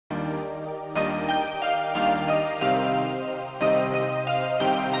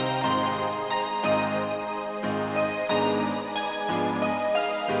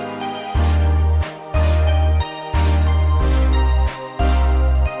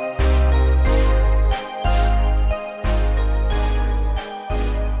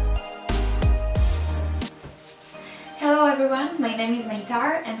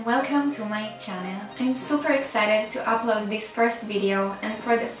and welcome to my channel. I'm super excited to upload this first video, and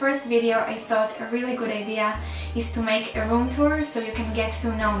for the first video I thought a really good idea is to make a room tour so you can get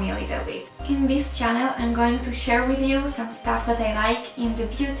to know me a little bit. In this channel I'm going to share with you some stuff that I like in the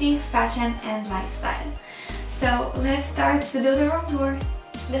beauty, fashion and lifestyle. So let's start to do the room tour.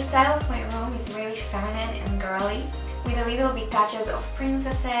 The style of my room is really feminine and girly, with a little bit touches of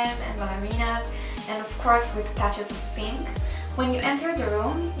princesses and ballerinas, and of course with touches of pink. When you enter the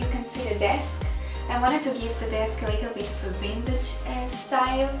room, you can see the desk. I wanted to give the desk a little bit of a vintage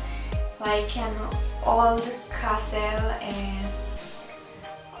style, like an old castle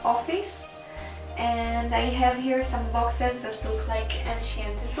office. And I have here some boxes that look like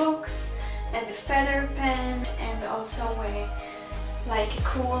ancient books, and a feather pen, and also like a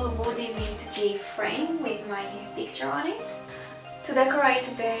cool woody vintagey frame with my picture on it. To decorate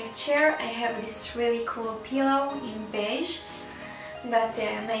the chair, I have this really cool pillow in beige that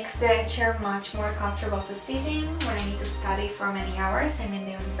makes the chair much more comfortable to sit in when I need to study for many hours. I'm in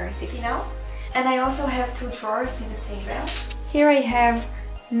the university now. And I also have two drawers in the table. Here I have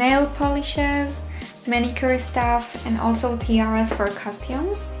nail polishes, manicure stuff, and also tiaras for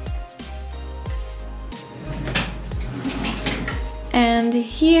costumes. And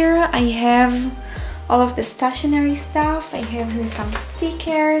here I have all of the stationery stuff. I have here some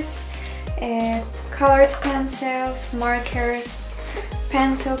stickers, colored pencils, markers,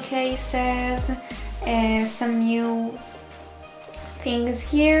 pencil cases, some new things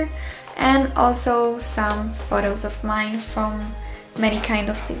here, and also some photos of mine from many kind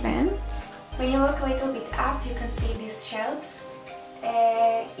of events. When you look a little bit up, you can see these shelves.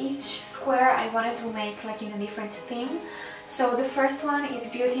 Each square I wanted to make like in a different theme. So the first one is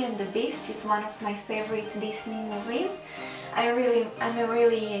Beauty and the Beast. It's one of my favorite Disney movies. I'm a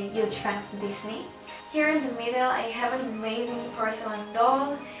really huge fan of Disney. Here in the middle I have an amazing porcelain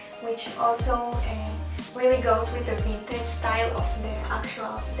doll, which also really goes with the vintage style of the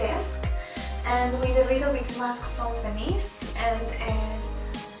actual desk, and with a little bit mask from Venice, and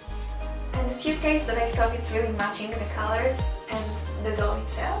the suitcase that I thought it's really matching the colors and the doll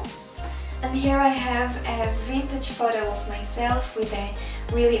itself. And here I have a vintage photo of myself with a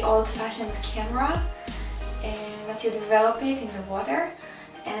really old-fashioned camera that you develop it in the water,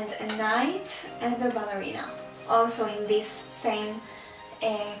 and a knight and a ballerina, also in these same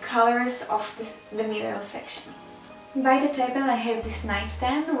colors of the middle section. By the table I have this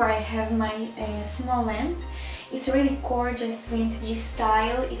nightstand where I have my small lamp. It's really gorgeous vintage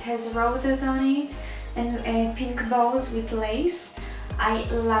style. It has roses on it and pink bows with lace. I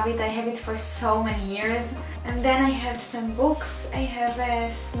love it. I have it for so many years. And then I have some books. I have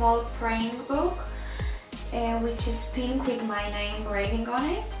a small praying book which is pink with my name engraving on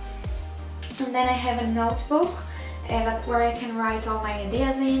it. And then I have a notebook where I can write all my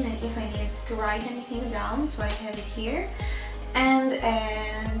ideas in, and if I needed to write anything down, so I have it here. And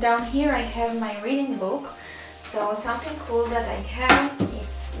down here I have my reading book. So something cool that I have,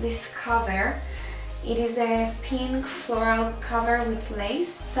 it's this cover. It is a pink floral cover with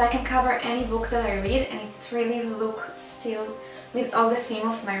lace, so I can cover any book that I read, and it really looks still with all the theme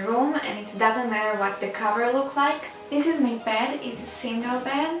of my room, and it doesn't matter what the cover look like. This is my bed. It's a single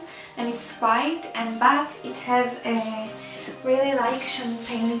bed and it's white, but it has a really like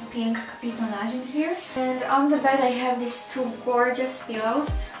champagne pink capitonage in here. And on the bed I have these two gorgeous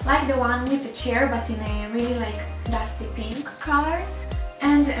pillows, like the one with the chair but in a really like dusty pink color,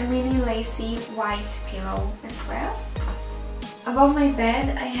 and a mini lacy white pillow as well. Above my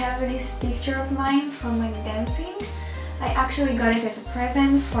bed I have this picture of mine from my dancing. I actually got it as a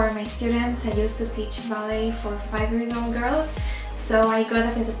present for my students. I used to teach ballet for 5-year-old girls, so I got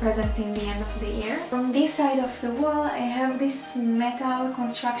it as a present in the end of the year. From this side of the wall I have this metal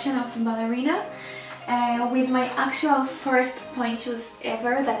construction of Ballerina with my actual first point shoes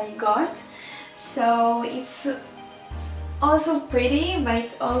ever that I got. So it's also pretty, but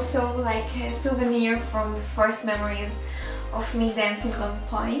it's also like a souvenir from the first memories of me dancing on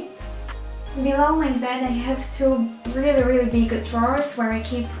point. Below my bed I have two really big drawers where I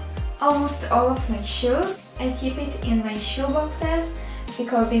keep almost all of my shoes. I keep it in my shoe boxes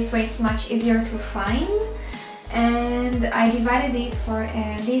because this way it's much easier to find. And I divided it for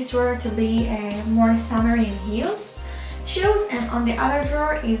this drawer to be more summer in heels shoes, and on the other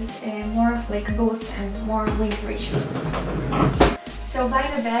drawer is more of like boots and more wintry shoes. So by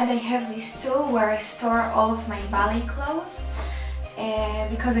the bed I have this stool where I store all of my ballet clothes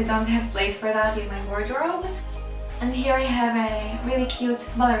because I don't have place for that in my wardrobe. And here I have a really cute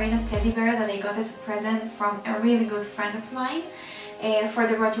ballerina teddy bear that I got as a present from a really good friend of mine. for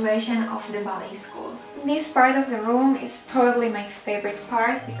the graduation of the ballet school. This part of the room is probably my favorite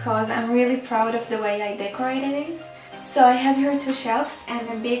part because I'm really proud of the way I decorated it. So I have here 2 shelves and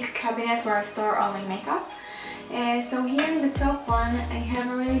a big cabinet where I store all my makeup. So here in the top one I have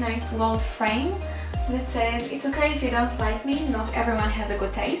a really nice gold frame that says "It's okay if you don't like me, not everyone has a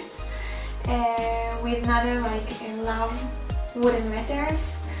good taste", with another like love wooden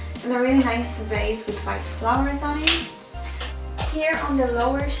letters and a really nice vase with white flowers on it. Here on the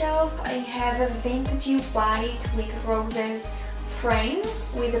lower shelf I have a vintagey white with roses frame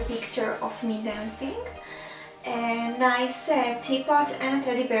with a picture of me dancing, a nice teapot and a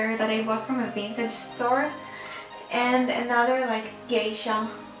teddy bear that I bought from a vintage store, and another like geisha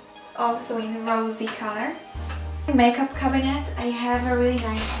also in rosy color. Makeup cabinet I have a really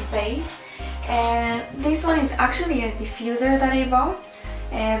nice vase. This one is actually a diffuser that I bought,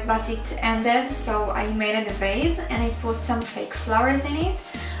 but it ended, so I made it a vase and I put some fake flowers in it,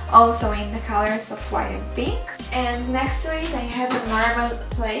 also in the colors of white and pink. And next to it I have a marble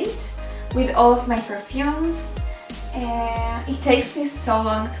plate with all of my perfumes. It takes me so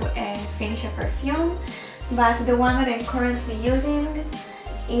long to finish a perfume, but the one that I'm currently using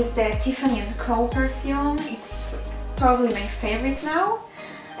is the Tiffany & Co perfume. It's probably my favorite now.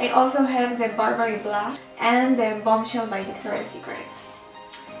 I also have the Burberry blush and the Bombshell by Victoria's Secret.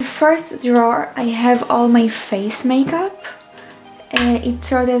 In the first drawer I have all my face makeup. It's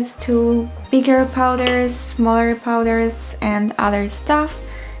sorted to bigger powders, smaller powders and other stuff.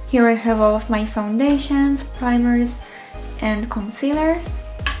 Here I have all of my foundations, primers and concealers.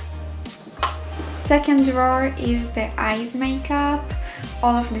 Second drawer is the eyes makeup,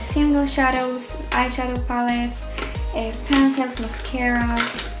 all of the single shadows, eyeshadow palettes, pencils,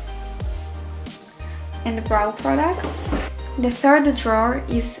 mascaras and brow products. The third drawer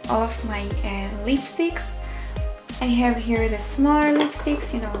is all of my lipsticks. I have here the smaller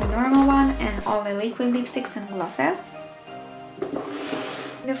lipsticks, you know, the normal one, and all the liquid lipsticks and glosses.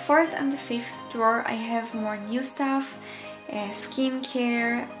 In the fourth and the fifth drawer I have more new stuff,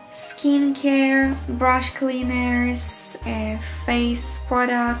 skincare, brush cleaners, face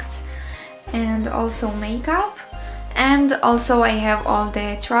products and also makeup. And also I have all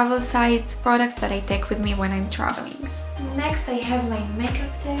the travel sized products that I take with me when I'm traveling. Next I have my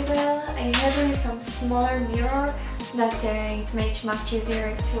makeup table. I have here some smaller mirror that it makes much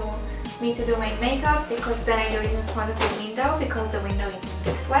easier me to do my makeup, because then I do it in front of the window because the window is in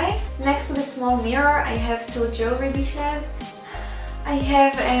this way. Next to the small mirror I have 2 jewelry dishes. I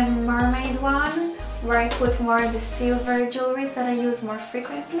have a mermaid one where I put more of the silver jewelry that I use more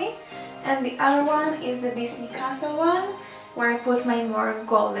frequently, and the other one is the Disney Castle one where I put my more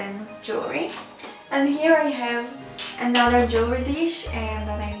golden jewelry. And here I have another jewelry dish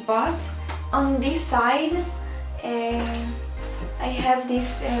that I bought. On this side I have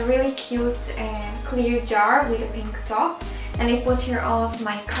this really cute clear jar with a pink top, and I put here all of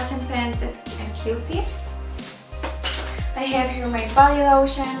my cotton pads and Q-tips. I have here my body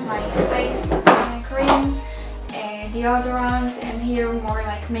lotion, my face cream, deodorant, and here more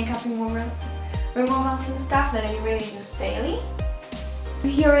like makeup removals and stuff that I really use daily.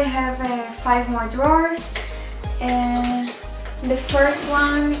 Here I have 5 more drawers. The first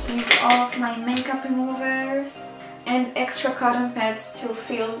one is all of my makeup removers and extra cotton pads to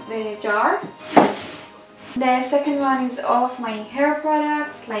fill the jar. The second one is all of my hair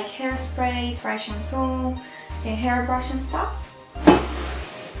products like hairspray, dry shampoo, a hairbrush and stuff.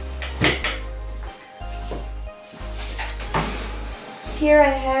 Here I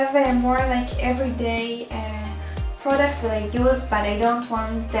have a more like everyday product that I use, but I don't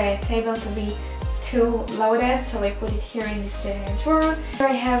want the table to be too loaded, so I put it here in this drawer. Here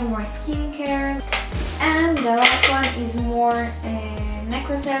I have more skincare, and the last one is more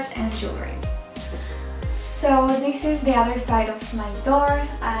necklaces and jewelries. So this is the other side of my door.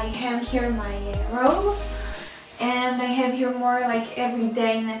 I have here my robe, and I have here more like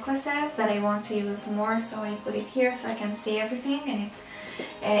everyday necklaces that I want to use more, so I put it here so I can see everything and it's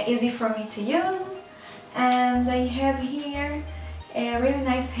easy for me to use. And I have here a really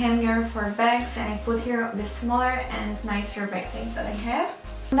nice hanger for bags, and I put here the smaller and nicer bags that I have.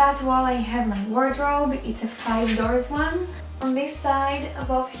 On that wall I have my wardrobe. It's a 5 doors one. On this side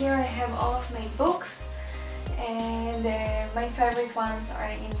above here I have all of my books, and my favorite ones are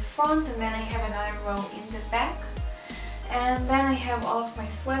in the front, and then I have another row in the back. And then I have all of my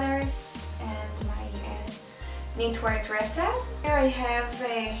sweaters and my knitwear dresses. Here I have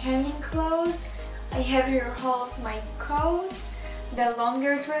hanging clothes. I have here all of my coats, the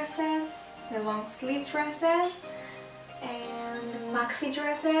longer dresses, the long sleeve dresses, and maxi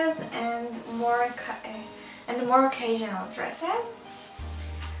dresses, and more occasional dresses.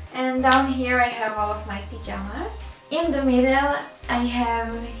 And down here I have all of my pajamas. In the middle I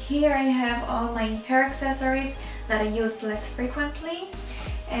have all my hair accessories that I use less frequently.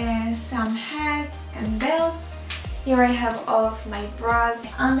 Some hats and belts. Here I have all of my bras,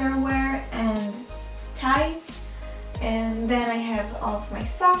 underwear and tights. And then I have all of my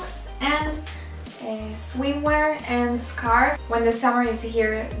socks and swimwear and scarf. When the summer is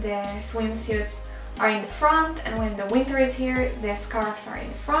here, the swimsuits are in the front, and when the winter is here, the scarves are in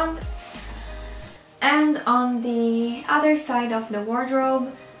the front. And on the other side of the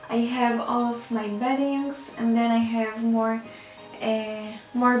wardrobe, I have all of my beddings, and then I have more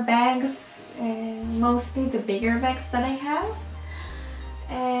bags, mostly the bigger bags that I have.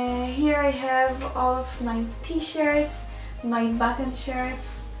 Here I have all of my t-shirts, my button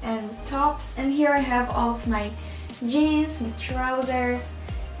shirts and tops, and here I have all of my jeans, the trousers,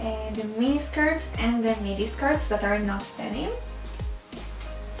 the mini skirts and the midi skirts that are not denim.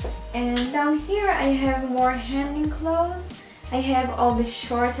 And down here I have more hanging clothes. I have all the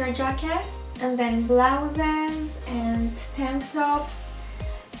shorter jackets, and then blouses and tank tops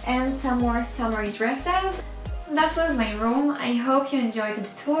and some more summery dresses. That was my room. I hope you enjoyed the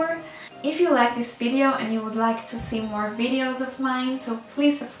tour. If you like this video and you would like to see more videos of mine, so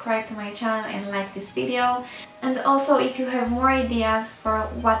please subscribe to my channel and like this video. And also, if you have more ideas for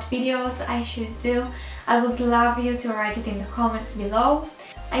what videos I should do, I would love you to write it in the comments below.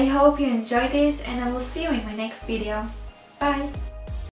 I hope you enjoyed it, and I will see you in my next video. Bye!